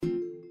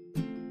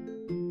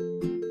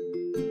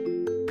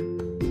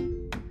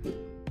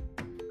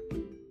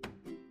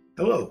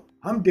Hello,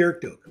 I'm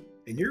Derek Doak,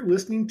 and you're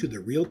listening to the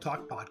Real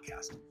Talk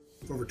Podcast.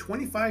 For over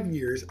 25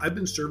 years, I've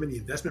been serving the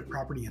investment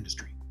property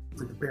industry,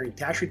 from preparing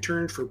tax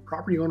returns for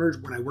property owners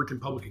when I worked in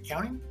public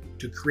accounting,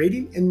 to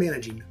creating and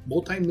managing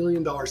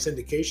multi-million-dollar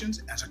syndications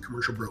as a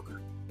commercial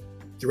broker.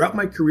 Throughout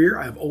my career,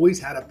 I have always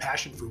had a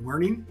passion for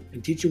learning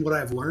and teaching what I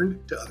have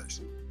learned to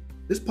others.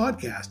 This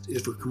podcast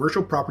is for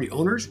commercial property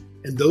owners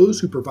and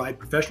those who provide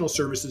professional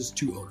services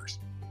to owners.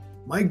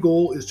 My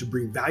goal is to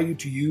bring value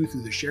to you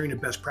through the sharing of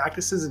best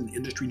practices and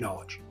industry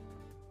knowledge.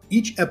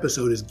 Each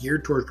episode is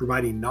geared towards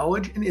providing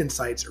knowledge and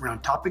insights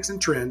around topics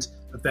and trends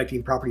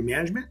affecting property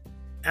management,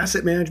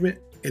 asset management,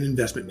 and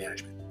investment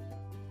management.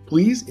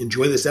 Please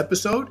enjoy this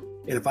episode,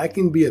 and if I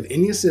can be of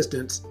any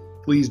assistance,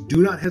 please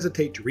do not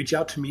hesitate to reach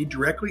out to me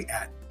directly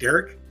at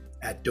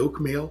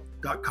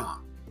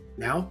derek@dokemail.com.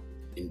 Now,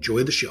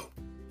 enjoy the show.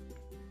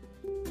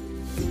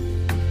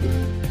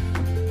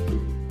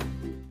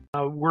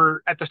 We're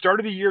at the start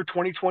of the year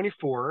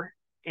 2024,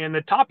 and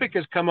the topic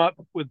has come up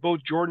with both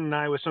Jordan and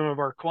I with some of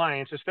our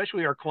clients,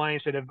 especially our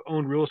clients that have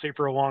owned real estate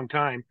for a long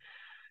time.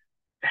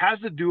 It has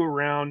to do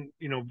around,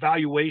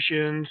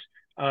 valuations,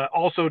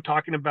 also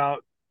talking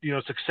about,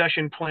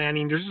 succession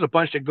planning. There's just a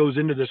bunch that goes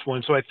into this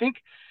one. So I think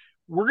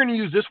we're going to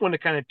use this one to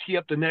kind of tee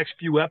up the next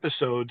few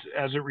episodes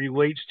as it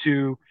relates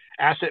to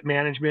asset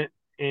management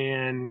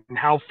and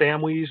how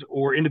families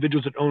or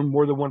individuals that own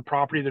more than one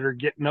property that are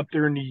getting up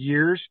there in the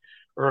years,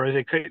 or as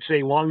they could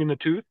say, long in the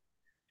tooth,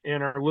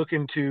 and are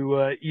looking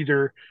to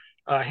either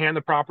hand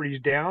the properties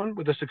down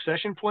with a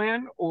succession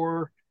plan,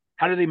 or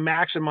how do they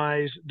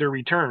maximize their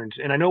returns?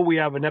 And I know we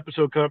have an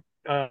episode coming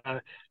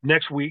up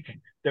next week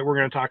that we're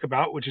going to talk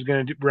about, which is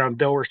going to do around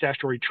Delaware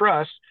Statutory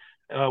Trust,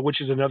 which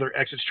is another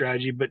exit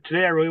strategy. But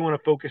today I really want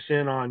to focus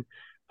in on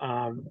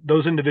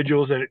those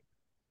individuals that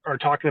are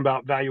talking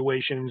about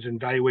valuations and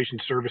valuation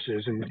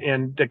services.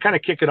 And to kind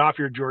of kick it off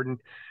here, Jordan,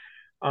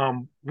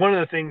 one of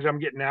the things I'm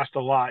getting asked a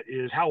lot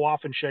is, how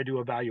often should I do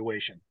a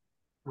valuation,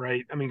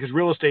 right? I mean, because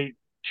real estate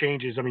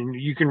changes. I mean,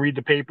 you can read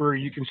the paper,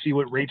 you can see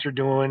what rates are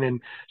doing,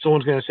 and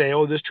someone's going to say,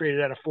 oh, this traded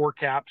at a 4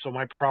 cap, so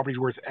my property's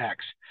worth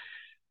X.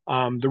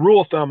 The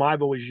rule of thumb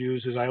I've always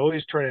used is I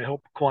always try to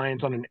help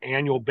clients on an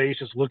annual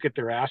basis look at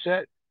their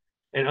asset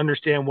and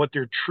understand what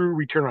their true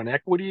return on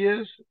equity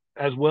is,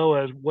 as well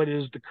as what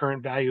is the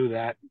current value of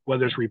that,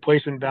 whether it's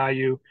replacement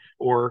value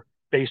or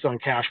based on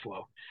cash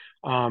flow.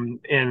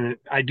 And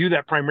I do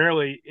that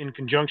primarily in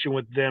conjunction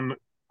with them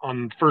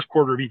on the first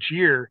quarter of each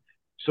year.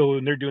 So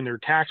when they're doing their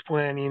tax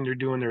planning, they're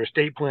doing their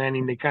estate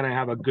planning, they kind of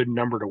have a good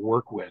number to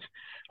work with.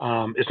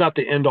 It's not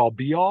the end all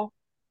be all,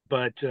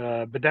 but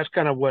that's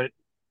kind of what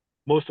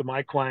most of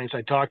my clients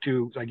I talk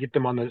to, I get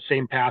them on the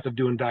same path of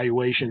doing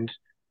valuations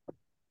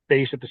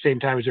based at the same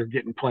time as they're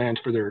getting plans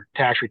for their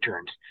tax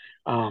returns.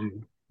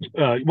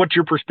 What's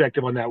your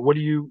perspective on that? What are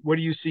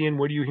you seeing?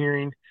 What are you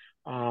hearing?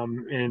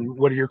 And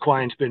what have your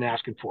clients been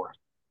asking for?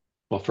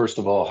 Well, first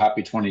of all,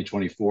 happy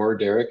 2024,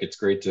 Derek. It's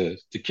great to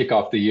kick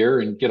off the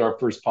year and get our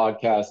first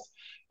podcast,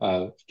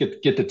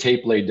 get the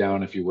tape laid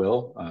down, if you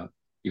will,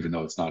 even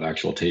though it's not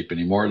actual tape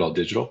anymore, it's all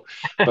digital.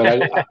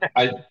 But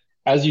I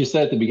as you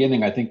said at the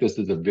beginning, I think this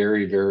is a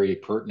very, very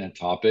pertinent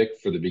topic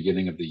for the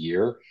beginning of the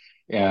year.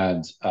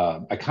 And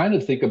I kind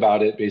of think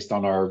about it based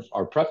on our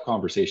prep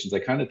conversations. I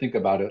kind of think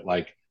about it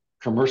like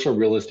commercial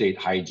real estate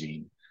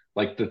hygiene,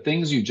 like the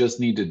things you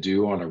just need to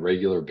do on a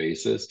regular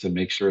basis to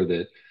make sure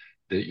that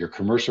your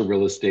commercial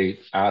real estate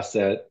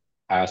asset,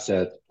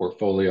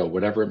 portfolio,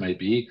 whatever it might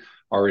be,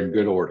 are in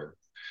good order.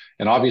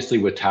 And obviously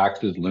with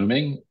taxes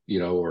looming,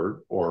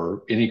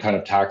 or any kind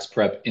of tax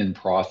prep in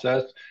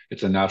process,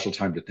 it's a natural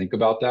time to think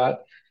about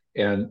that.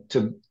 And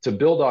to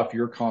build off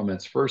your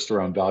comments first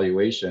around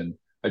valuation,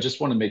 I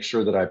just want to make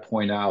sure that I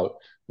point out,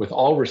 with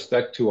all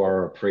respect to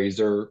our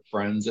appraiser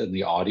friends in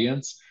the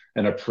audience,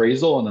 an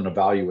appraisal and an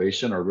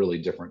evaluation are really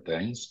different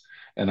things.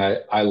 And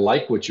I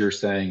like what you're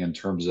saying in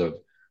terms of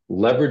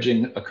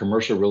leveraging a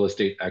commercial real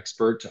estate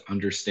expert to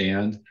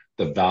understand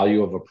the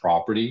value of a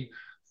property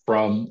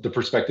from the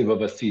perspective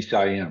of a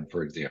CCIM,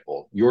 for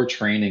example. Your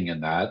training in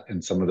that,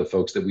 and some of the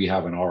folks that we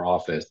have in our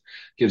office,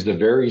 gives a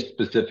very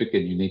specific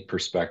and unique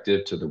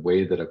perspective to the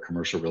way that a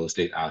commercial real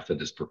estate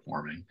asset is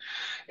performing.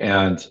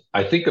 And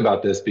I think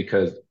about this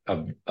because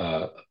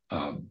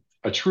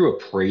a true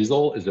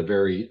appraisal is a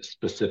very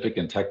specific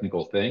and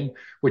technical thing,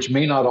 which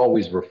may not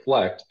always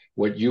reflect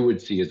what you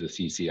would see as a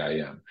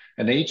CCIM.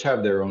 And they each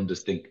have their own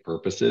distinct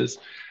purposes.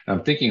 And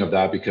I'm thinking of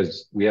that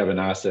because we have an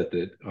asset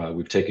that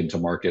we've taken to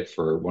market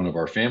for one of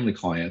our family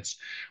clients,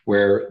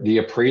 where the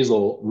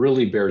appraisal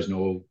really bears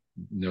no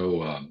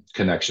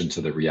connection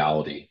to the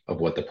reality of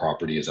what the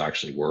property is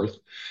actually worth,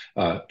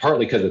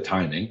 partly because of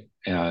timing.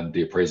 and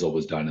the appraisal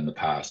was done in the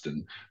past.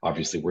 And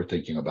obviously we're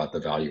thinking about the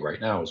value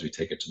right now as we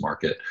take it to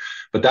market.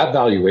 But that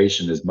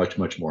valuation is much,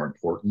 much more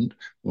important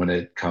when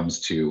it comes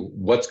to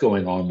what's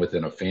going on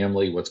within a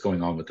family, what's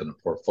going on within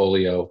a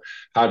portfolio.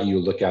 How do you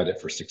look at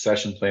it for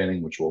succession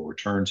planning, which we'll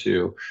return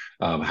to?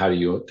 How do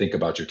you think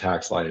about your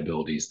tax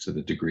liabilities to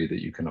the degree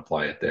that you can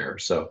apply it there?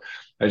 So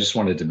I just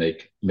wanted to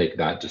make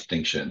that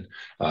distinction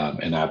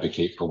and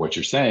advocate for what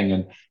you're saying.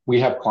 And we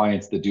have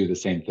clients that do the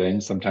same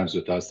thing, sometimes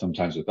with us,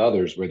 sometimes with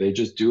others, where they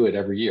just do it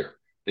every year.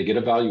 They get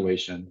a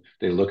valuation,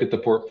 they look at the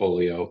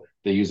portfolio,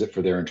 they use it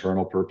for their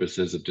internal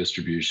purposes of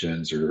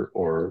distributions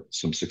or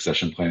some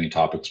succession planning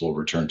topics we'll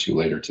return to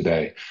later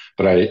today.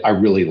 But I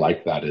really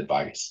like that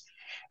advice.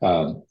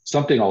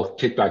 Something I'll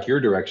kick back your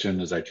direction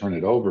as I turn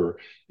it over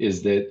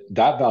is that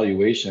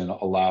valuation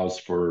allows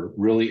for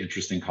really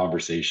interesting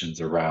conversations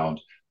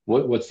around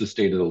what's the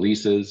state of the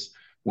leases,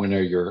 when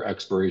are your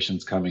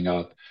expirations coming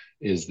up,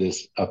 is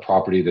this a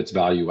property that's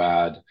value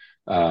add,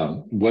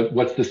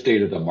 what's the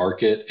state of the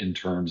market in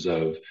terms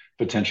of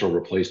potential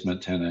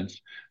replacement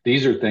tenants.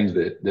 These are things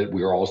that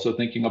we're also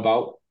thinking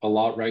about a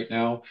lot right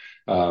now.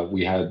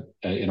 We had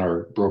in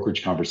our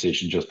brokerage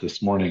conversation just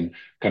this morning,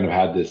 kind of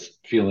had this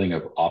feeling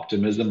of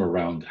optimism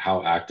around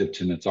how active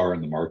tenants are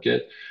in the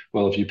market.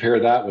 Well, if you pair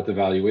that with the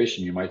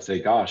valuation, you might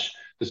say, gosh,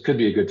 this could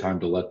be a good time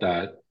to let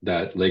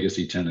that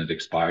legacy tenant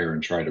expire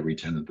and try to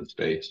re-tenant the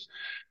space.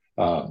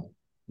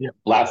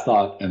 Last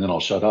thought, and then I'll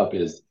shut up,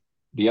 is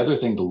the other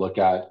thing to look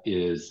at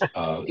is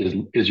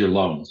your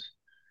loans.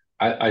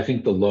 I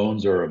think the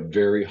loans are a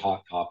very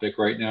hot topic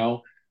right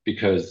now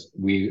because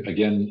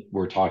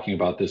we're talking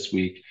about this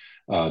week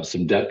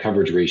some debt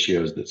coverage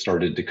ratios that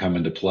started to come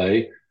into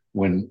play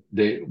when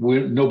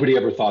nobody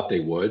ever thought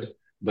they would,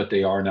 but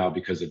they are now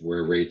because of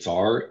where rates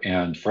are.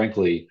 And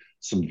frankly,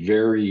 some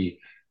very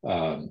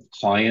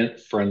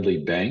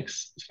client-friendly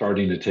banks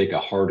starting to take a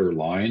harder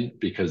line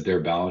because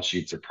their balance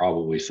sheets are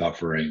probably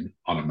suffering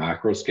on a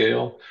macro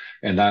scale,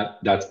 and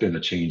that's been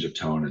a change of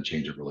tone and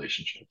change of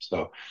relationship.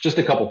 So, just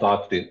a couple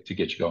thoughts to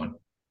get you going.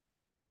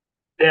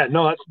 Yeah,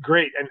 no, that's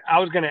great. And I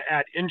was going to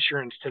add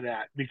insurance to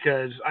that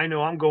because I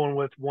know I'm going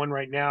with one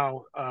right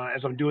now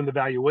as I'm doing the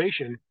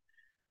valuation.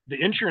 The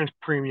insurance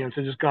premiums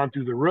have just gone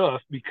through the roof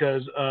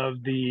because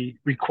of the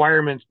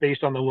requirements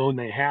based on the loan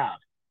they have.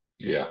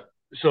 Yeah.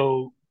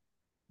 So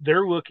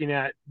they're looking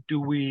at, do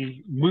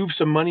we move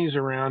some monies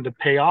around to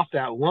pay off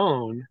that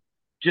loan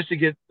just to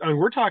get, I mean,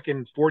 we're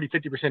talking 40,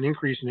 50%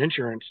 increase in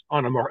insurance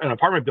on an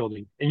apartment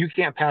building, and you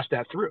can't pass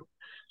that through.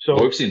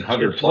 So we've seen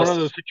 100 plus. One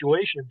of those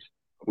situations.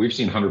 We've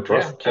seen 100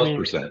 plus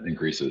percent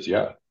increases.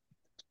 Yeah.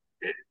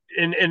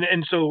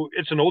 And so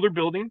it's an older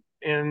building.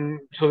 And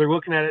so they're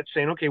looking at it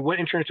saying, okay, what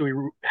insurance do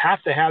we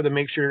have to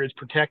make sure it's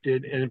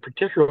protected? And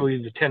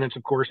particularly the tenants,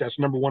 of course, that's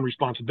number one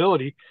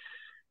responsibility.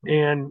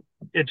 And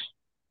it's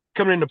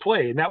coming into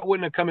play. And that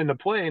wouldn't have come into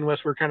play unless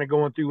we're kind of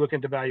going through looking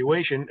at the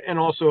valuation and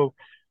also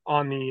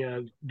on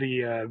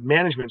the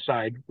management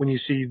side when you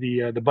see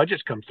the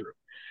budgets come through.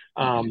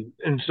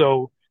 And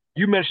so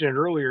you mentioned it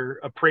earlier,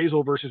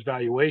 appraisal versus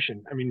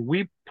valuation. I mean,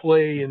 we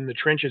play in the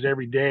trenches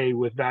every day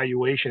with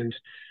valuations,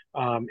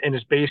 and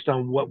it's based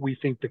on what we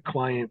think the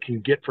client can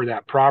get for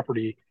that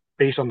property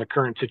based on the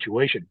current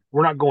situation.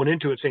 We're not going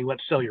into it saying,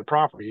 let's sell your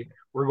property.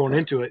 We're going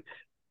into it,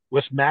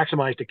 let's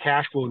maximize the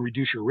cash flow and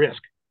reduce your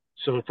risk.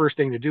 So the first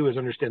thing to do is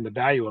understand the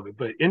value of it,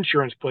 but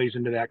insurance plays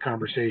into that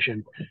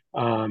conversation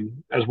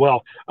as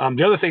well.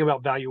 The other thing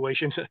about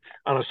valuations,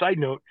 on a side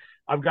note,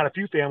 I've got a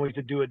few families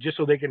that do it just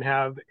so they can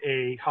have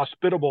a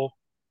hospitable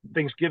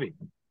Thanksgiving,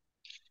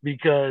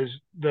 because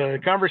the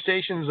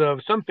conversations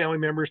of some family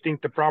members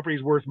think the property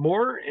is worth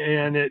more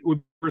and it would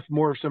be worth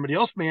more if somebody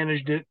else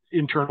managed it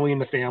internally in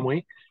the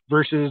family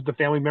versus the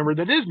family member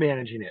that is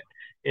managing it.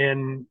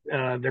 And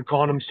they're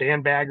calling them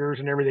sandbaggers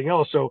and everything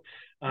else. So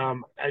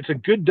it's a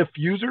good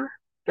diffuser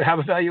to have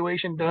a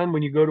valuation done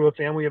when you go to a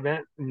family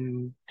event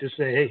and just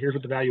say, hey, here's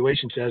what the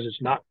valuation says.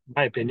 It's not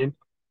my opinion,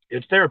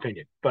 it's their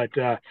opinion.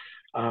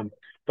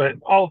 But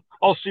all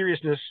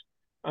seriousness,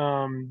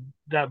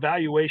 that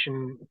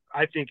valuation,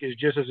 I think, is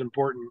just as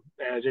important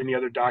as any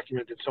other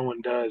document that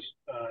someone does,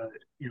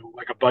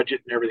 like a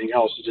budget and everything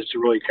else, is just to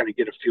really kind of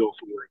get a feel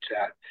for where it's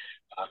at.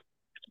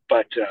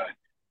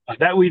 But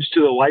that leads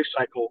to the life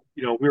cycle.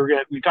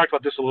 We talked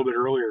about this a little bit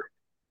earlier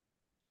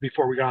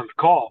before we got on the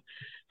call,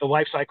 the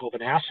life cycle of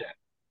an asset,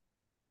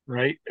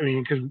 right? I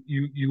mean, because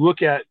you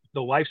look at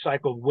the life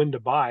cycle of when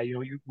to buy.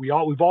 We've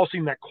all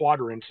seen that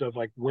quadrants of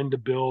like when to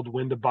build,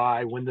 when to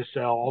buy, when to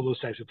sell, all those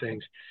types of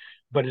things.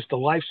 But it's the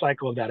life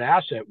cycle of that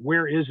asset.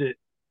 Where is it?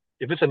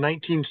 If it's a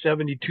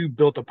 1972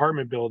 built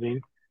apartment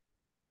building,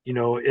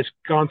 it's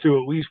gone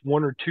through at least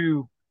one or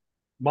two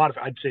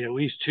I'd say at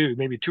least two,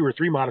 maybe two or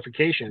three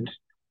modifications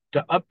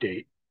to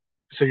update.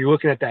 So you're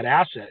looking at that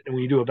asset, and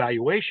when you do a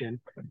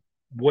valuation,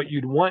 what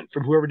you'd want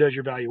from whoever does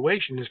your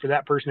valuation is for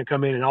that person to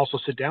come in and also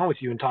sit down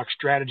with you and talk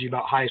strategy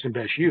about highest and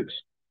best use.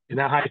 And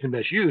that highest and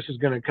best use is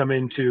going to come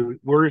into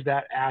where is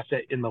that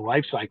asset in the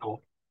life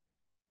cycle,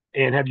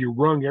 and have you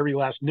wrung every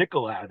last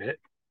nickel out of it,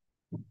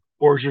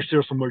 or is there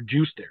still some more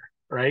juice there,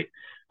 right?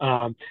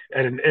 And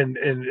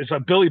it's a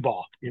Billy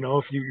Ball.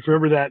 If you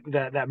remember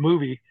that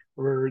movie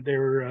where they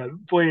were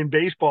playing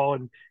baseball,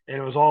 and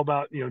it was all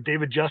about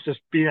David Justice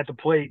being at the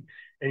plate,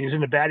 and he was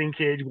in the batting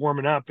cage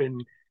warming up,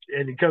 and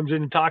he comes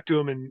in and talk to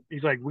him, and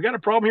he's like, "We got a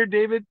problem here,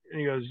 David," and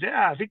he goes,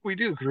 "Yeah, I think we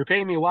do, because you're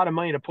paying me a lot of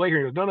money to play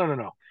here." He goes,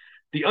 "No.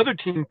 The other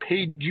team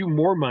paid you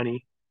more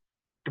money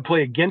to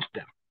play against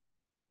them,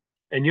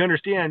 and you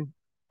understand.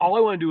 All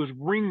I want to do is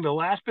wring the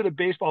last bit of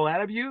baseball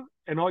out of you,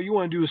 and all you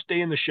want to do is stay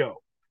in the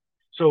show."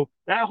 So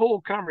that whole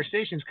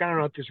conversation is kind of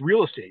about this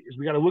real estate. Is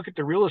we got to look at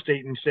the real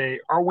estate and say,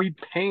 are we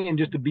paying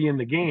just to be in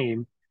the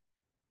game,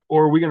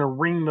 or are we going to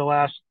wring the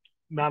last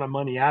amount of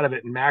money out of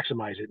it and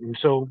maximize it? And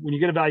so when you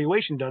get a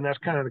valuation done, that's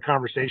kind of the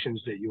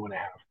conversations that you want to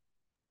have.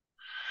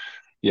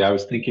 Yeah, I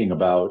was thinking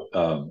about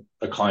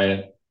a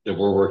client that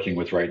we're working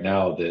with right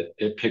now that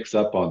it picks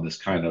up on this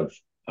kind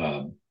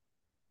of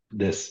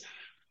this,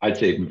 I'd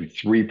say maybe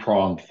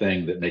three-pronged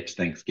thing that makes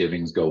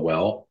Thanksgivings go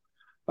well: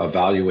 a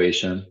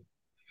valuation,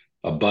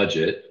 a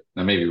budget.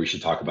 Now maybe we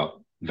should talk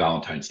about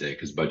Valentine's Day,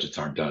 because budgets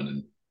aren't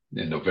done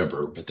in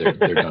November, but they're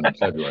done in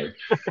February.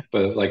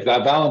 But like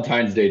that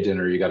Valentine's Day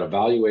dinner, you got a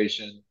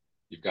valuation,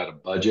 you've got a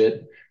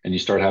budget, and you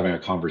start having a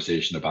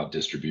conversation about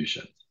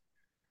distribution.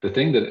 The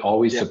thing that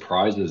always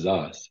surprises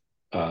us,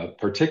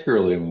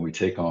 particularly when we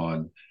take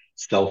on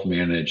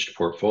self-managed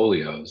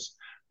portfolios,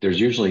 there's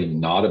usually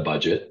not a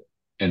budget,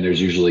 and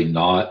there's usually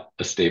not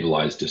a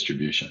stabilized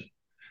distribution.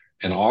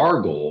 And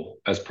our goal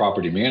as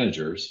property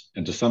managers,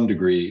 and to some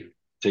degree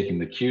taking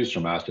the cues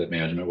from asset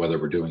management, whether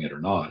we're doing it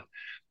or not,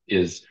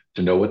 is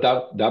to know what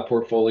that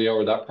portfolio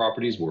or that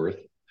property is worth,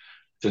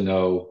 to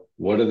know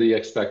what are the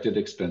expected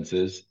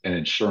expenses, and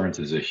insurance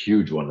is a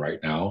huge one right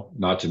now,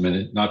 not to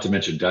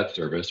mention debt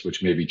service,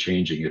 which may be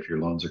changing if your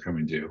loans are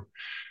coming due,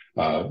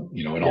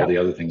 and all the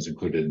other things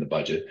included in the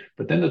budget.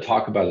 But then to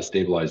talk about a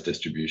stabilized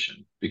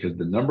distribution, because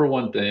the number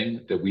one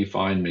thing that we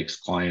find makes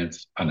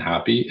clients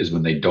unhappy is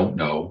when they don't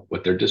know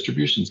what their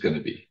distribution is going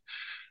to be.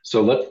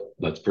 So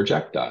let's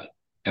project that.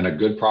 And a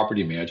good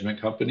property management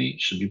company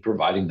should be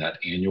providing that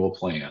annual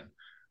plan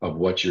of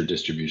what your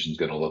distribution is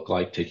going to look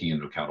like, taking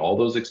into account all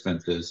those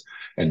expenses.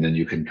 And then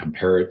you can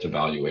compare it to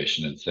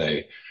valuation and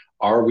say,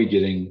 are we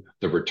getting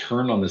the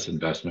return on this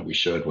investment we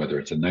should, whether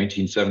it's a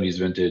 1970s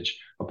vintage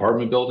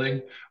apartment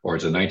building, or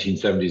it's a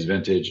 1970s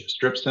vintage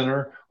strip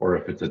center, or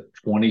if it's a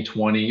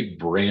 2020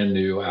 brand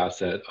new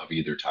asset of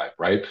either type,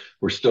 right?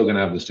 We're still going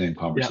to have the same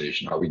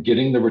conversation. Are we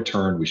getting the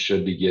return we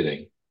should be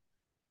getting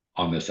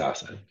on this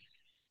asset?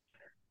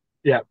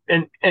 Yeah.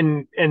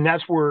 And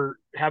that's where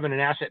having an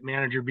asset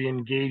manager be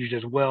engaged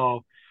as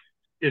well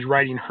is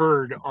writing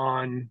herd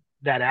on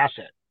that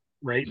asset,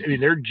 right? I mean,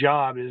 their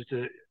job is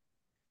to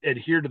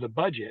adhere to the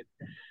budget.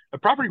 A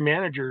property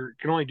manager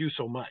can only do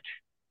so much.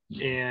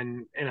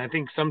 And I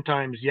think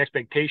sometimes the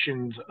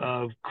expectations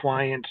of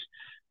clients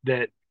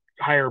that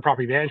hire a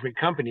property management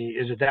company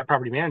is that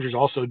property manager is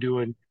also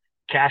doing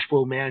cash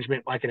flow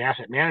management like an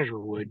asset manager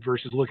would,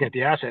 versus looking at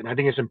the asset. And I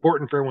think it's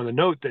important for everyone to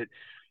note that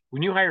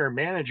when you hire a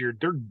manager,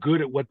 they're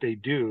good at what they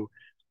do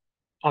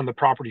on the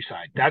property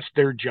side. That's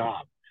their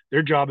job.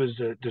 Their job is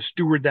to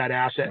steward that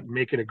asset and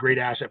make it a great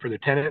asset for the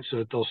tenants so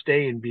that they'll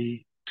stay and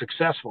be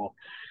successful.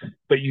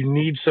 But you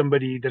need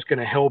somebody that's going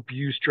to help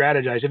you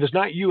strategize. If it's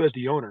not you as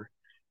the owner,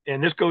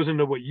 and this goes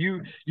into what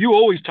you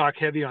always talk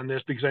heavy on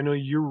this, because I know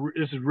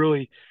this is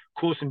really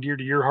close and dear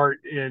to your heart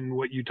in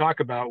what you talk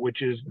about,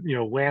 which is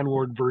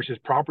landlord versus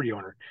property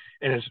owner,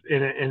 and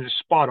it's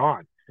spot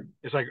on.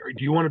 It's like,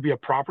 do you want to be a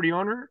property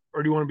owner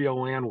or do you want to be a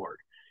landlord?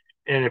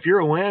 And if you're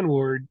a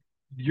landlord,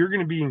 you're going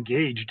to be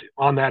engaged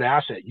on that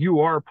asset. You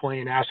are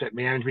playing asset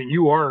management.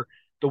 You are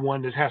the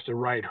one that has to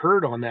ride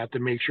herd on that to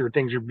make sure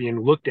things are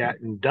being looked at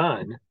and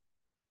done.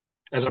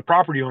 As a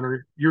property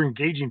owner, you're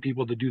engaging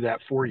people to do that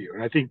for you.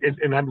 And I think,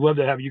 and I'd love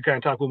to have you kind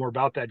of talk a little more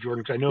about that,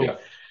 Jordan, because I know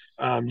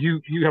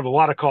you have a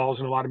lot of calls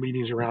and a lot of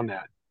meetings around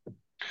that.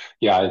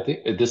 Yeah, I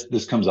think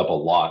this comes up a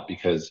lot,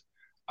 because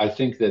I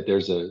think that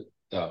there's a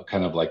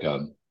kind of like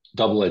a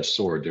double-edged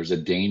sword. There's a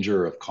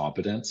danger of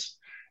competence,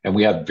 and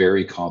we have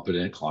very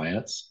competent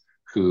clients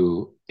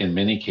who in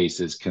many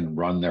cases can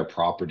run their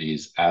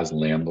properties as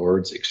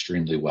landlords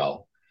extremely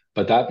well.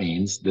 But that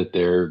means that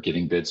they're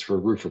getting bids for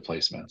roof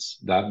replacements.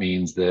 That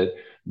means that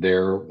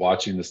they're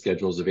watching the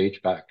schedules of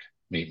HVAC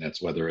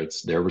maintenance, whether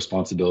it's their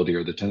responsibility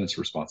or the tenant's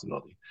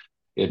responsibility.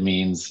 It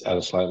means at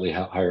a slightly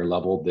higher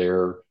level,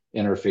 they're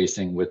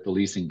interfacing with the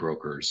leasing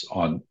brokers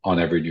on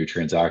every new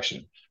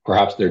transaction.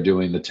 Perhaps they're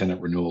doing the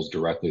tenant renewals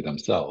directly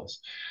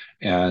themselves.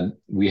 And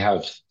we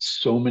have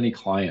so many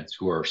clients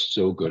who are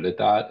so good at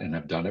that and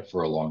have done it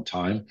for a long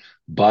time.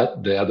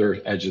 But the other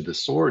edge of the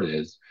sword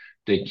is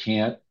they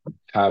can't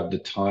have the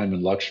time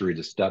and luxury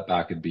to step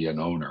back and be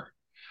an owner.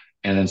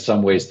 And in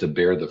some ways to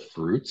bear the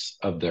fruits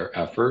of their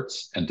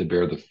efforts and to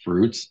bear the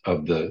fruits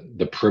of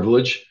the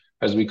privilege,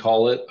 as we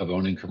call it, of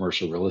owning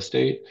commercial real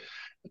estate,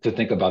 to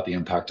think about the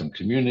impact on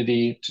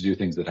community, to do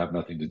things that have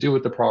nothing to do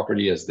with the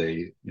property as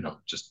they,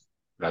 just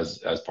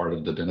as part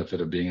of the benefit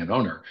of being an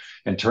owner,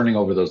 and turning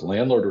over those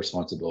landlord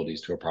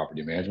responsibilities to a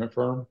property management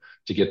firm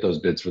to get those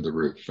bids for the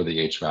roof, for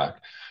the HVAC,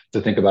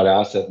 to think about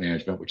asset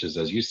management, which is,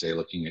 as you say,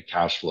 looking at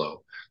cash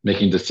flow,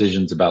 making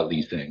decisions about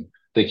leasing,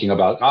 thinking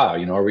about,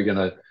 are we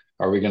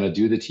gonna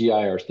do the TI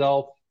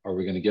ourselves? Are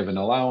we going to give an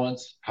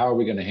allowance? How are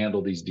we going to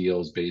handle these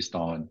deals based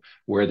on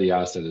where the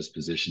asset is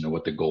positioned and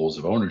what the goals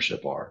of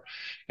ownership are?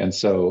 And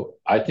so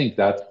I think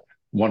that's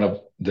one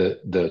of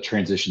the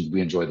transitions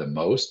we enjoy the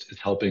most, is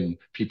helping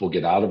people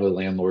get out of a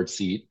landlord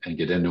seat and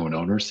get into an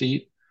owner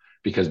seat,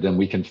 because then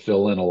we can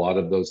fill in a lot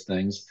of those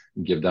things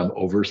and give them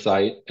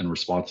oversight and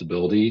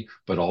responsibility,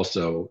 but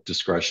also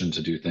discretion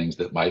to do things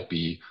that might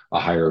be a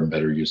higher and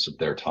better use of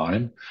their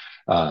time.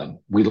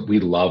 We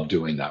love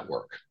doing that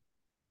work.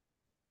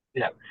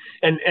 Yeah.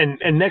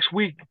 And next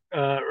week,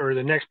 or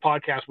the next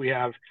podcast we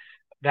have,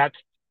 that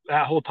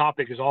whole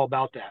topic is all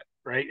about that,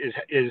 right?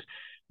 Is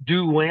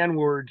do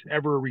landlords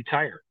ever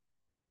retire?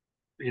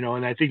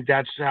 And I think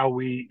that's how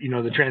we,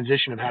 the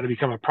transition of how to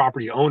become a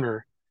property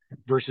owner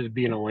versus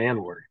being a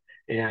landlord.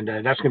 And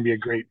that's going to be a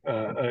great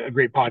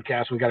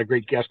podcast. We got a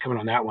great guest coming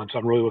on that one, so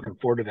I'm really looking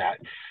forward to that.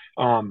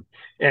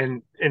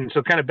 And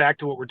so kind of back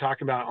to what we're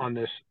talking about on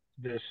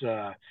this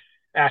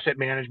asset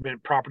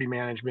management, property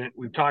management.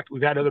 We've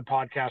had other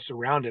podcasts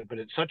around it, but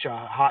it's such a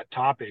hot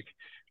topic,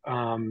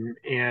 and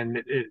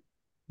it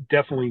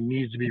definitely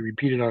needs to be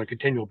repeated on a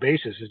continual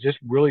basis. Is just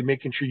really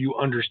making sure you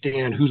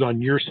understand who's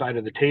on your side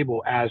of the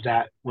table as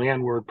that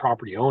landlord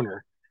property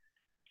owner,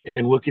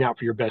 and looking out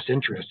for your best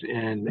interest,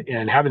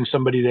 and having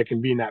somebody that can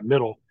be in that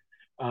middle,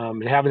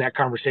 and having that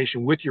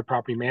conversation with your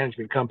property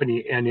management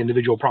company and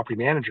individual property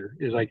manager,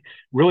 is like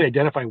really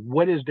identifying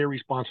what is their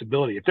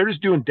responsibility. If they're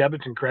just doing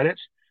debits and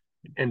credits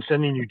and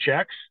sending you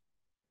checks,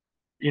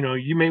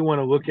 you may want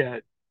to look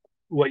at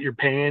what you're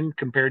paying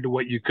compared to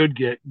what you could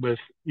get with,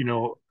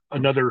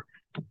 another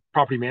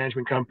property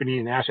management company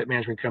and asset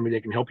management company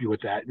that can help you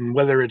with that. And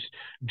whether it's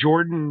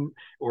Jordan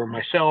or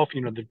myself,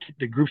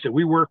 the groups that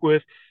we work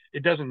with,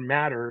 it doesn't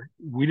matter.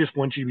 We just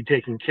want you to be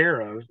taken care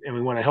of, and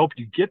we want to help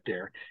you get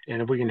there.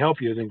 And if we can help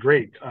you, then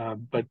great.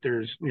 But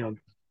there's,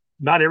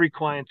 not every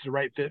client's the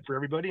right fit for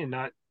everybody, and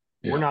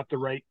we're not the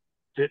right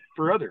fit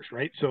for others,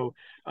 right? So,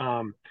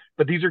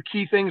 but these are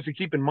key things to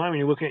keep in mind when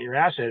you're looking at your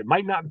asset. It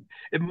might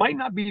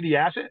not be the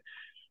asset.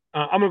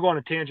 I'm going to go on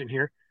a tangent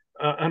here,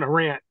 on a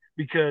rant,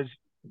 because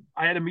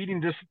I had a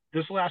meeting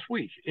this last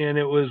week, and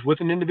it was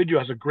with an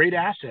individual who has a great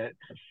asset,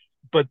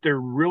 but they're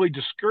really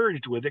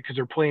discouraged with it because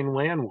they're playing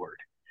landlord.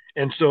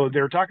 And so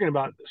they're talking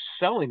about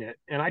selling it,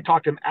 and I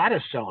talked them out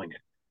of selling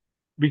it,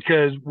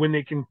 because when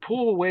they can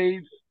pull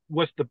away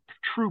what's the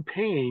true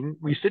pain,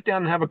 we sit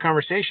down and have a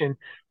conversation.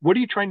 What are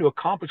you trying to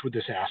accomplish with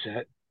this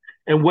asset,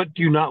 and what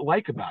do you not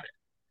like about it?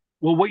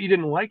 Well, what you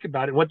didn't like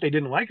about it, what they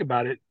didn't like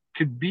about it,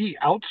 could be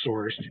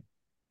outsourced,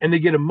 and they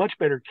get a much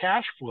better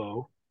cash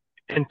flow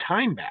and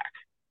time back,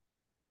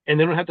 and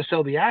they don't have to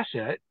sell the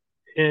asset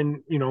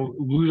and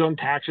lose on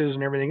taxes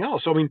and everything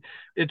else. So I mean,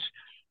 it's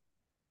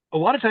a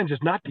lot of times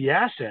it's not the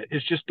asset,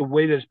 it's just the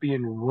way that it's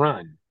being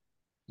run.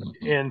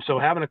 Mm-hmm. And so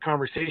having a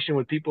conversation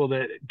with people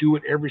that do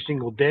it every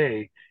single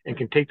day and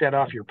can take that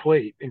off your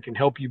plate and can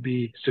help you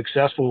be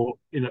successful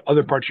in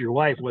other parts of your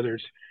life, whether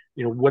it's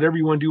whatever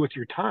you want to do with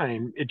your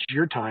time, it's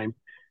your time,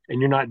 and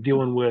you're not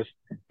dealing with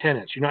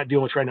tenants. You're not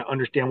dealing with trying to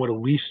understand what a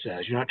lease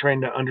says. You're not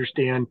trying to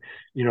understand,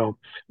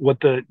 what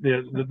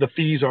the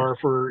fees are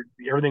for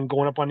everything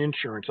going up on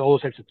insurance, all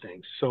those types of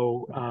things.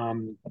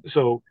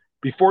 So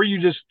before you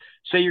just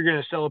say you're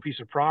going to sell a piece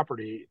of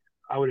property,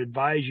 I would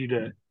advise you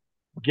to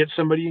get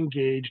somebody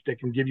engaged that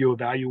can give you a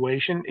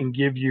valuation and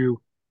give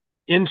you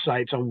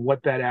insights on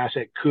what that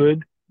asset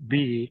could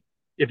be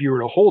if you were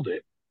to hold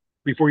it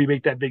before you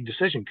make that big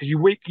decision. Because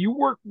you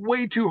work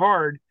way too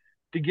hard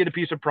to get a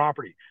piece of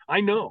property.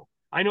 I know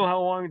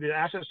how long the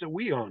assets that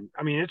we own.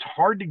 I mean, it's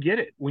hard to get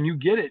it. When you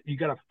get it, you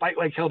got to fight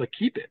like hell to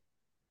keep it.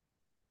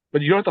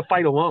 But you don't have to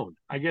fight alone.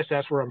 I guess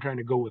that's where I'm trying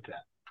to go with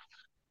that.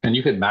 And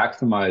you could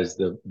maximize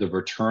the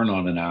return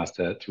on an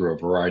asset through a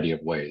variety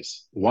of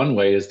ways. One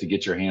way is to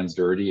get your hands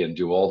dirty and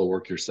do all the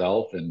work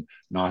yourself and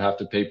not have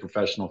to pay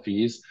professional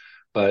fees.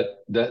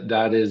 But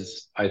that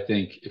is, I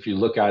think, if you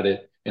look at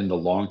it in the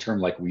long term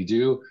like we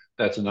do,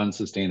 that's an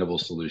unsustainable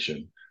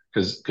solution,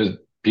 because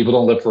people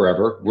don't live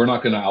forever. We're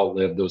not going to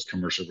outlive those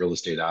commercial real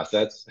estate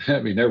assets. I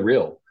mean, they're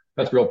real.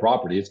 That's real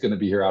property. It's going to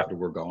be here after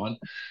we're gone.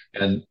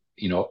 And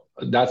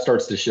that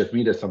starts to shift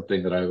me to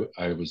something that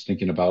I was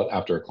thinking about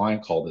after a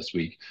client call this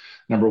week.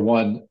 Number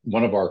one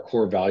of our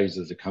core values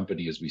as a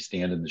company is we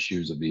stand in the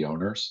shoes of the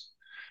owners.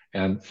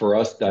 And for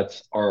us,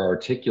 that's our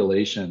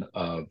articulation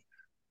of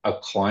a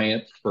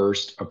client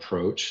first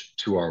approach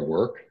to our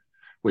work,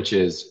 which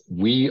is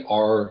we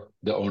are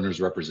the owner's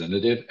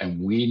representative,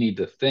 and we need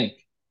to think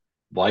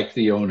like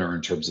the owner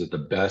in terms of the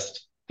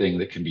best thing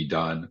that can be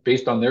done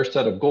based on their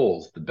set of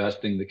goals, the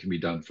best thing that can be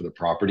done for the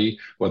property,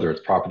 whether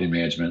it's property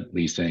management,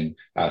 leasing,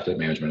 asset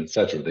management, et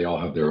cetera. They all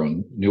have their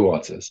own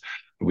nuances.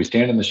 But we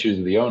stand in the shoes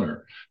of the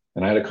owner.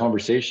 And I had a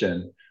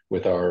conversation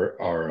with our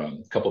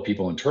couple of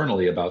people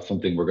internally about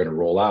something we're going to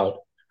roll out,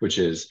 which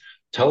is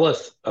tell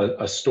us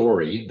a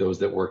story, those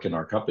that work in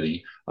our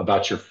company,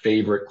 about your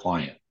favorite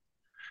client.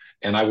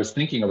 And I was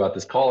thinking about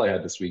this call I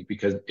had this week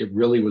because it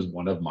really was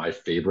one of my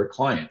favorite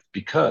clients,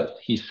 because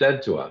he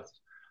said to us,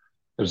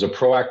 there was a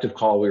proactive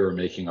call we were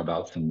making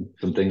about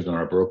some things on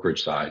our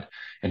brokerage side.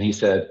 And he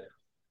said,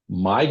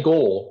 my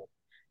goal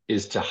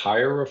is to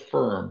hire a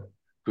firm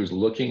who's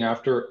looking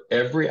after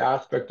every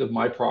aspect of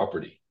my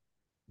property,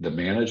 the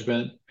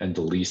management and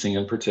the leasing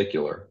in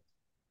particular.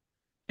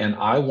 And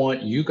I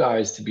want you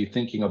guys to be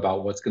thinking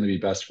about what's going to be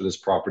best for this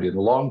property in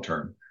the long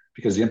term,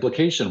 because the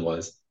implication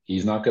was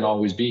he's not going to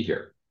always be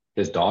here.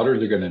 His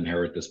daughters are going to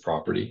inherit this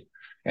property,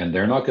 and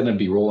they're not going to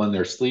be rolling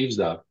their sleeves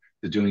up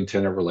to doing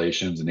tenant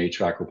relations and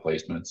HVAC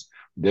replacements.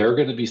 They're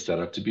going to be set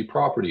up to be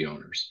property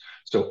owners.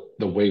 So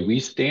the way we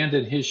stand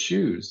in his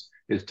shoes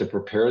is to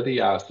prepare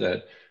the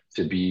asset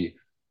to be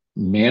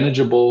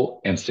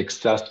manageable and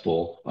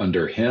successful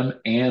under him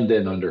and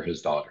then under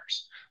his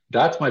daughters.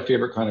 That's my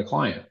favorite kind of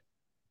client,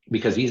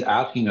 because he's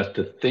asking us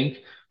to think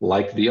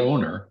like the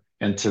owner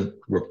and to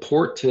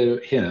report to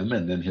him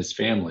and then his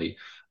family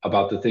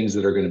about the things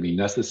that are going to be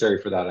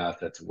necessary for that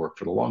asset to work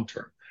for the long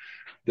term.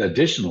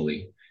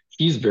 Additionally,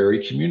 he's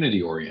very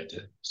community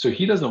oriented. So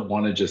he doesn't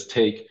want to just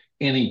take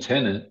any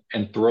tenant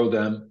and throw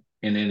them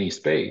in any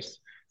space.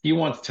 He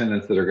wants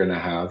tenants that are going to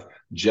have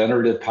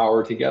generative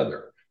power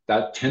together.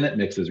 That tenant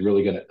mix is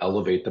really going to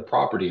elevate the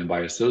property, and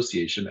by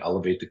association,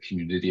 elevate the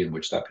community in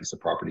which that piece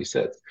of property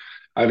sits.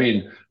 I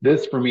mean,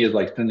 this for me is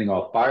like sending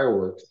off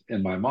fireworks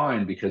in my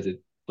mind, because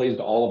it plays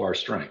to all of our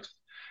strengths.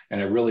 And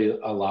it really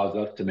allows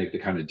us to make the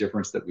kind of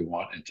difference that we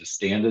want and to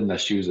stand in the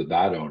shoes of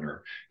that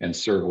owner and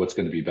serve what's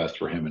going to be best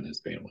for him and his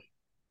family.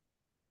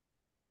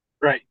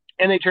 Right.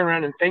 And they turn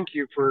around and thank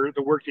you for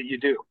the work that you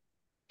do.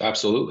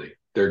 Absolutely.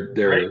 They're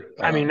right?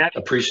 I mean, that's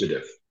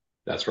appreciative.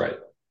 That's right.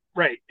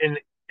 Right. And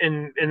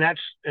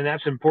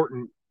that's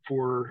important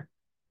for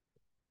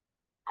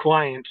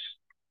clients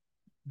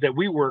that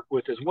we work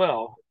with as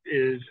well,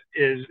 is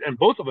and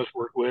both of us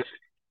work with,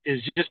 is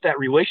just that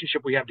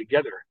relationship we have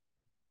together.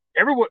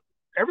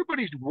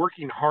 Everybody's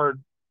working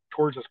hard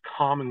towards this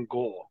common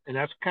goal, and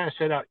that's kind of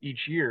set out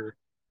each year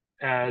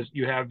as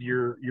you have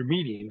your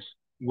meetings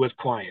with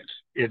clients.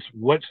 It's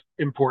what's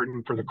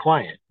important for the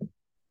client,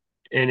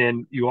 and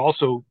then you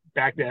also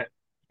back that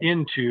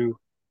into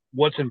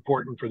what's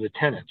important for the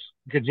tenants.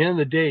 Because at the end of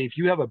the day, if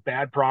you have a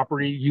bad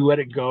property, you let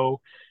it go,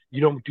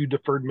 you don't do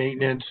deferred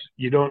maintenance,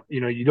 you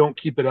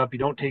don't keep it up, you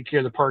don't take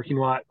care of the parking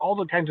lot, all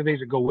the kinds of things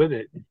that go with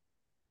it,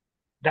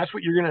 that's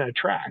what you're going to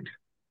attract.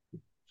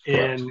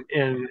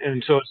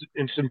 And so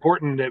it's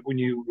important that when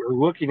you are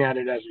looking at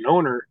it as an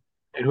owner,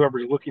 and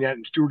whoever's looking at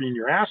and stewarding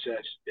your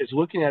assets is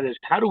looking at it as,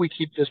 how do we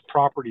keep this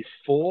property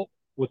full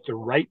with the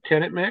right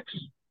tenant mix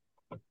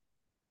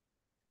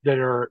that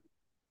are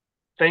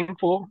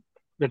thankful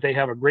that they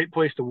have a great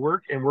place to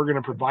work, and we're going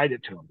to provide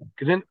it to them.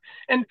 Because then,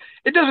 and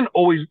it doesn't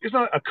always, it's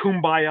not a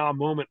kumbaya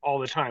moment all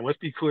the time. Let's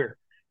be clear.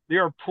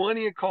 There are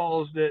plenty of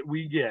calls that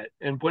we get,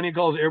 and plenty of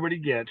calls everybody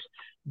gets,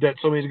 that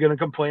somebody's going to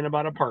complain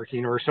about a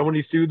parking, or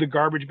somebody threw the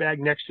garbage bag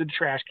next to the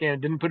trash can,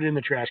 didn't put it in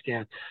the trash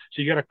can.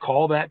 So you got to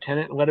call that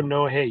tenant and let them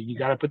know, hey, you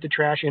got to put the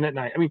trash in at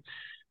night. I mean,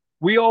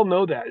 we all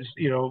know that,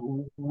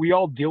 we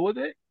all deal with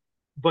it.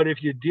 But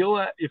if you deal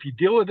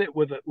with it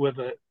with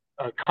a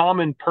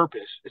common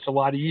purpose, it's a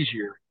lot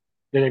easier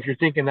than if you're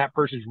thinking that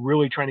person's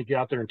really trying to get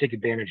out there and take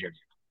advantage of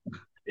you.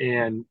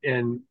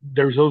 And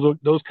there's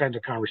those kinds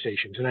of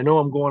conversations. And I know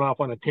I'm going off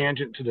on a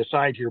tangent to the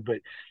side here, but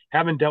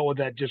haven't dealt with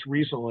that just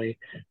recently,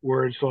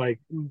 where it's like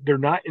they're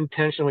not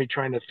intentionally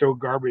trying to throw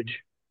garbage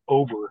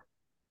over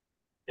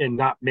and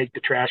not make the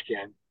trash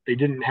can. They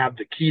didn't have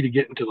the key to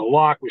get into the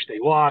lock, which they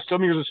lost. So I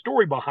mean, there's a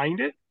story behind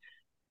it.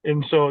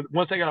 And so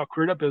once I got all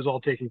cleared up, it was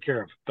all taken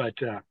care of. But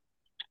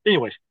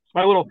anyways,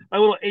 my little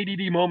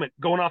ADD moment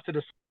going off to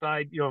the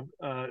side,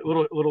 I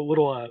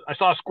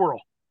saw a squirrel.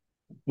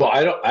 Well,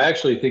 I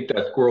actually think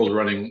that squirrel's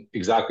running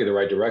exactly the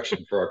right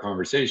direction for our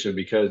conversation,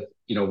 because,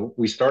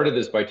 we started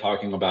this by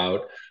talking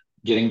about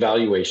getting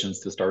valuations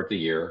to start the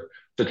year,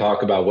 to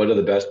talk about what are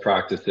the best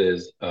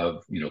practices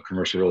of,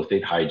 commercial real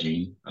estate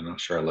hygiene. I'm not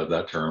sure I love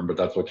that term, but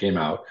that's what came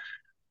out.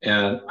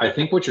 And I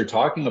think what you're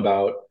talking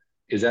about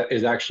is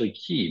actually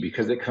key,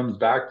 because it comes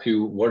back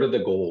to, what are the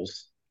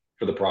goals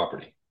for the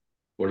property?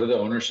 What are the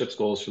ownership's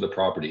goals for the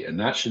property? And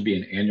that should be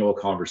an annual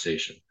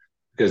conversation,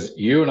 because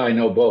you and I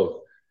know both.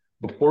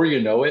 Before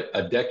you know it,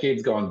 a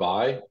decade's gone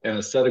by, and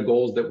a set of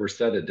goals that were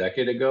set a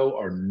decade ago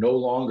are no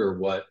longer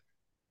what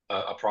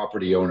a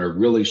property owner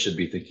really should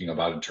be thinking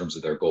about in terms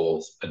of their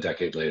goals a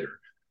decade later.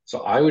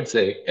 So I would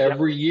say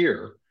every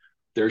year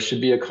there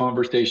should be a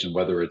conversation,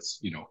 whether it's,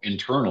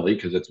 internally,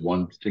 because it's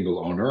one single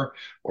owner,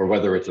 or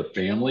whether it's a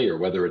family, or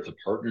whether it's a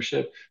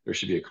partnership. There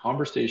should be a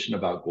conversation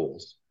about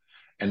goals.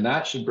 And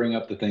that should bring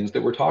up the things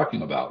that we're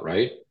talking about,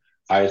 right?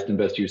 Highest and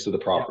best use of the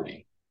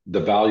property,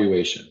 the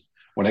valuation.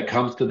 When it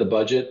comes to the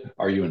budget,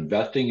 are you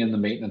investing in the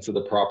maintenance of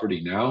the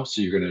property now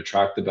so you're going to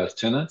attract the best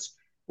tenants?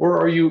 Or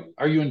are you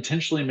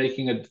intentionally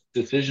making a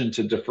decision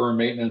to defer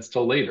maintenance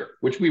till later,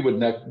 which we would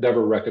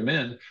never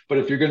recommend. But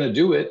if you're going to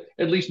do it,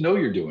 at least know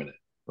you're doing it,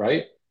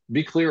 right?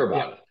 Be clear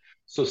about it.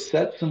 So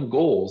set some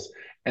goals,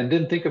 and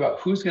then think about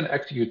who's going to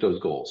execute those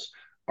goals.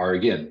 are,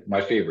 again,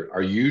 my favorite.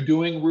 Are you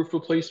doing roof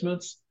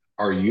replacements?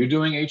 Are you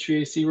doing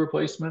HVAC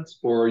replacements?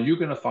 Or are you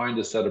going to find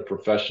a set of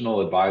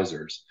professional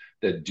advisors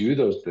that do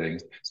those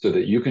things so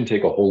that you can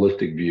take a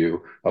holistic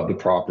view of the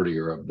property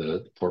or of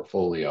the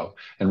portfolio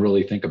and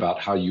really think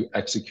about how you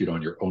execute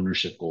on your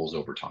ownership goals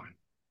over time?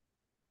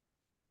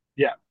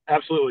 Yeah,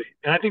 absolutely.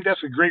 And I think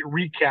that's a great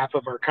recap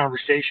of our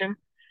conversation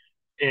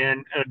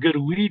and a good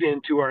lead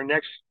into our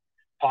next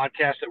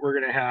podcast that we're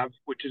going to have,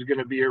 which is going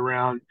to be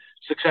around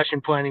succession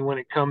planning when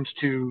it comes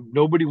to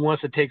nobody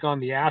wants to take on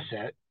the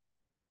asset.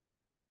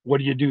 What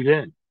do you do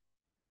then?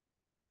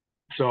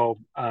 So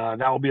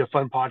that will be a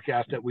fun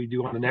podcast that we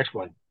do on the next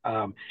one.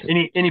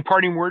 Any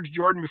parting words,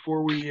 Jordan,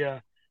 before we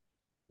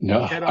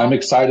No, I'm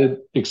excited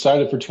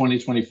for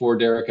 2024,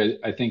 Derek.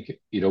 I think,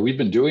 we've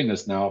been doing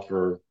this now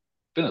for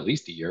been at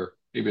least a year.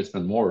 Maybe it's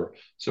been more.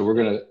 So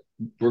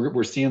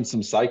we're seeing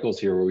some cycles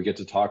here where we get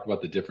to talk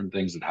about the different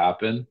things that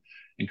happen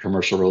in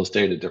commercial real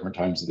estate at different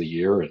times of the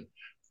year, and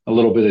a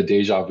little bit of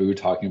deja vu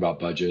talking about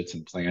budgets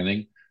and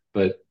planning.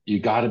 But you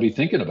got to be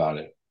thinking about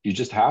it. You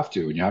just have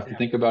to, and you have to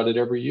think about it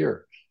every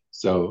year.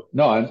 So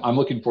no, I'm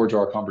looking forward to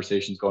our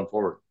conversations going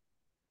forward.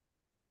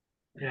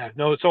 Yeah,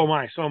 no, so am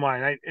I.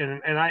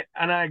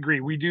 And I agree.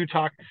 We do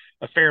talk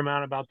a fair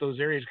amount about those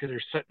areas because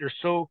they're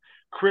so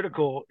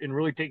critical in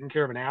really taking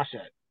care of an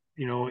asset.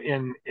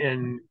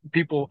 And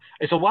people,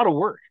 it's a lot of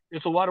work.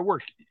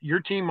 Your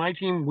team, my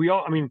team, we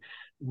all,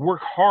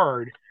 work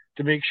hard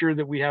to make sure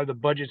that we have the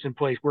budgets in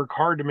place. Work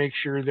hard to make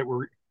sure that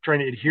we're trying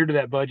to adhere to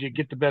that budget,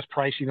 get the best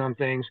pricing on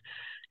things.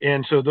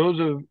 And so those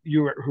of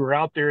you who are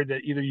out there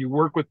that either you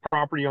work with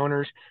property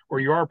owners or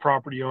you are a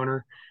property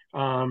owner,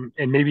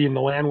 and maybe in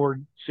the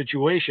landlord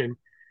situation,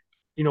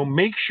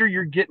 make sure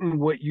you're getting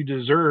what you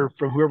deserve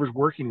from whoever's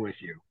working with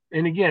you.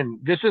 And again,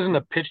 this isn't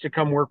a pitch to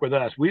come work with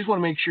us. We just want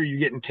to make sure you're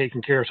getting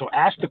taken care of. So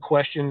ask the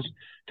questions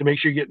to make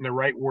sure you're getting the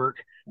right work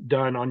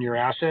done on your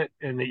asset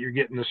and that you're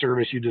getting the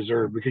service you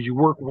deserve, because you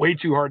work way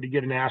too hard to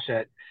get an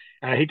asset.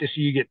 And I hate to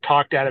see you get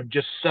talked out of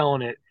just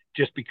selling it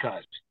just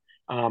because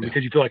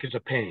you feel like it's a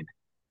pain.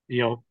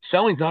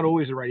 Selling's not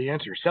always the right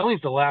answer.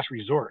 Selling's the last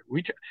resort.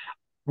 We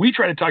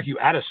try to talk you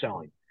out of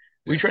selling.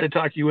 We try to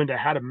talk you into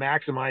how to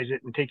maximize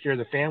it and take care of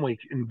the family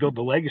and build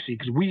the legacy,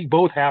 because we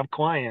both have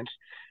clients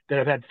that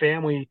have had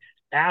family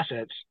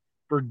assets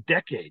for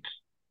decades,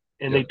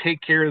 and they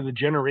take care of the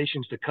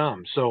generations to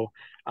come. So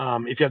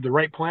if you have the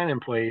right plan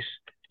in place,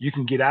 you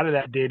can get out of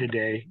that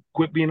day-to-day,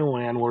 quit being a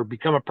landlord,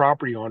 become a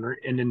property owner,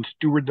 and then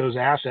steward those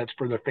assets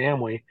for the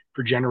family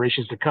for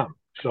generations to come.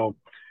 So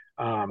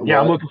I'm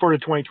looking forward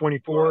to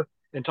 2024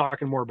 and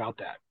talking more about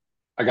that.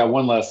 I got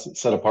one last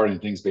set of parting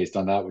things based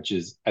on that, which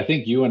is, I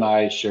think you and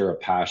I share a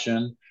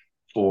passion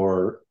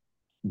for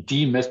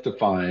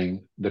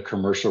demystifying the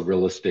commercial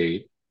real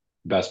estate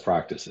best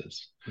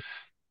practices.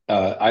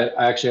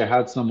 I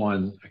had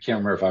someone, I can't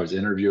remember if I was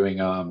interviewing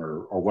them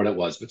or what it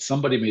was, but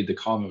somebody made the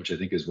comment, which I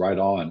think is right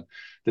on,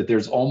 that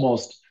there's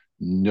almost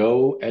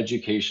no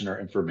education or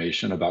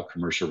information about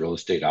commercial real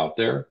estate out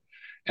there.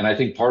 And I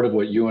think part of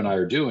what you and I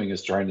are doing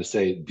is trying to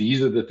say,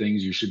 these are the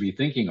things you should be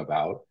thinking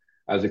about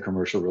as a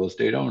commercial real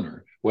estate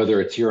owner,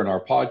 whether it's here in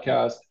our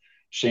podcast,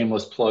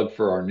 shameless plug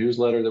for our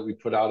newsletter that we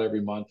put out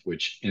every month,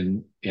 which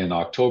in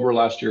October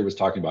last year was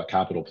talking about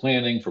capital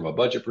planning from a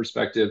budget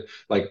perspective.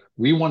 Like,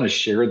 we want to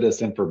share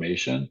this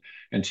information.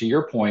 And to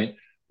your point,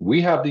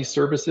 we have these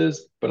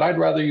services, but I'd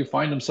rather you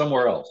find them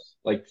somewhere else.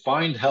 Like,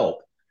 find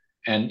help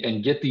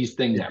and get these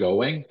things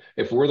going.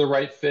 If we're the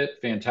right fit,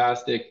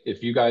 fantastic.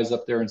 If you guys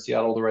up there in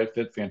Seattle are the right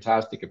fit,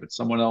 fantastic. If it's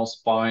someone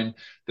else, fine.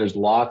 There's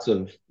lots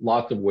of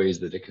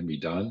ways that it can be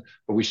done.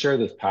 But we share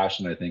this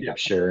passion, I think, of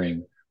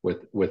sharing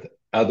with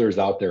others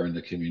out there in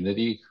the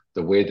community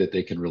the way that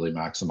they can really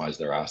maximize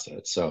their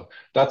assets. So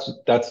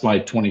that's my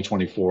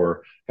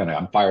 2024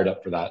 I'm fired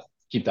up for that.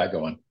 Keep that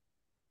going.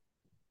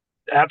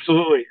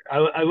 Absolutely.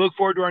 I look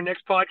forward to our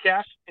next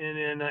podcast.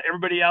 And then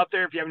everybody out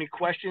there, if you have any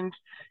questions,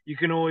 you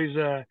can always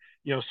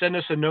send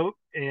us a note,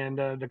 and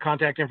the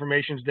contact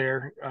information's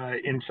there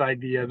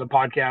inside the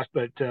podcast.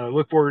 But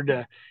look forward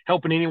to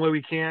helping any way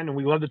we can, and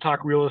we love to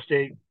talk real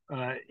estate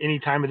any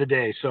time of the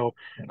day. So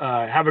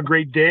have a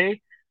great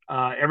day.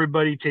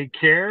 Everybody take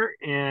care,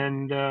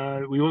 and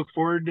we look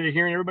forward to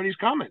hearing everybody's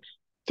comments.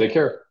 Take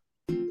care.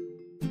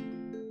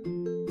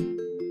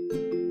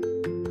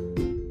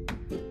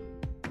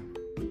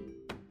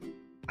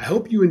 I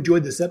hope you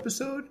enjoyed this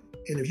episode,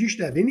 and if you should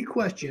have any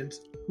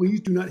questions, please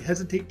do not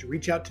hesitate to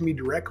reach out to me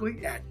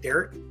directly at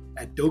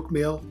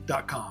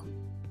derek@dokemail.com.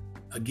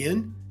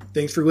 Again,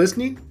 thanks for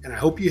listening, and I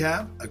hope you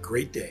have a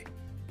great day.